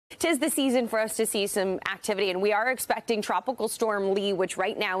'tis the season for us to see some activity, and we are expecting Tropical Storm Lee, which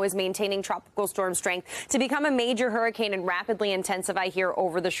right now is maintaining tropical storm strength, to become a major hurricane and rapidly intensify here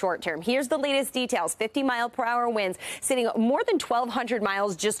over the short term. Here's the latest details. 50-mile-per-hour winds sitting more than 1,200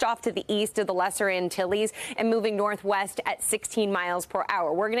 miles just off to the east of the Lesser Antilles and moving northwest at 16 miles per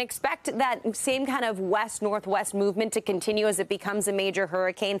hour. We're going to expect that same kind of west-northwest movement to continue as it becomes a major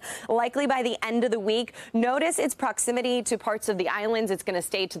hurricane, likely by the end of the week. Notice its proximity to parts of the islands. It's going to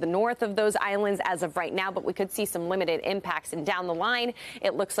stay to the north of those islands as of right now, but we could see some limited impacts. And down the line,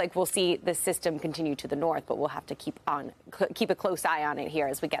 it looks like we'll see the system continue to the north, but we'll have to keep a close eye on it here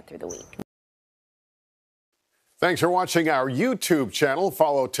as we get through the week. Thanks for watching our YouTube channel.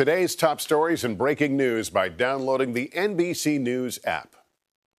 Follow today's top stories and breaking news by downloading the NBC News app.